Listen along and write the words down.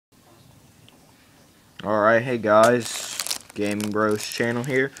Alright, hey guys, Gaming Bros channel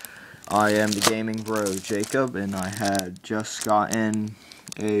here. I am the Gaming Bro Jacob, and I had just gotten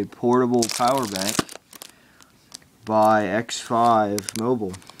a portable power bank by X5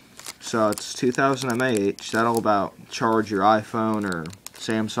 Mobile. So it's 2000 mAh. That'll about charge your iPhone or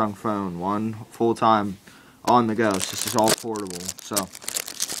Samsung phone one full time on the go. So this is all portable. So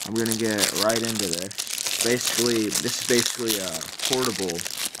I'm gonna get right into this. This is basically a portable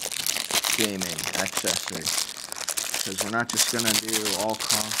gaming accessory, because we're not just gonna do all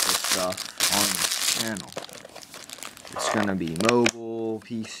console stuff on this channel. It's gonna be mobile,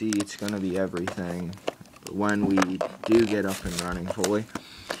 PC, it's gonna be everything when we do get up and running fully.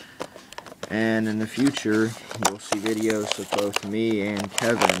 And in the future, you'll see videos of both me and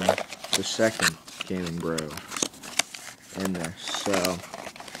Kevin, the second Gaming Bro, in this. So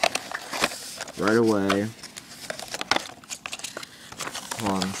right away,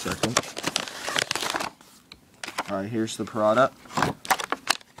 hold on a second. Alright, here's the product.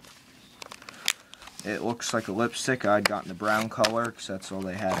 It looks like a lipstick. I'd gotten the brown color because that's all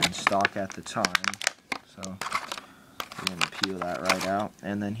they had in stock at the time. So I'm going to peel that right out.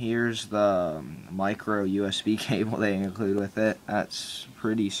 And then here's the micro USB cable they include with it. That's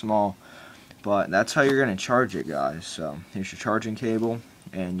pretty small, but that's how you're going to charge it, guys. So here's your charging cable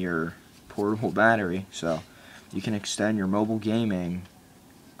and your portable battery. So you can extend your mobile gaming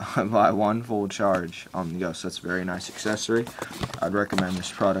by one full charge on the go. So that's a very nice accessory. I'd recommend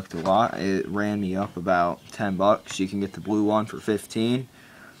this product a lot. It ran me up about 10 bucks. You can get the blue one for 15,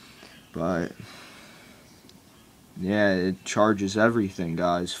 but yeah, it charges everything,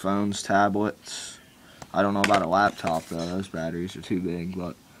 guys. Phones, tablets. I don't know about a laptop though, those batteries are too big.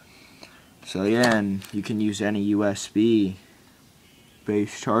 But so yeah, and you can use any USB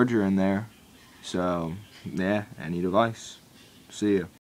based charger in there. So yeah, any device. See ya.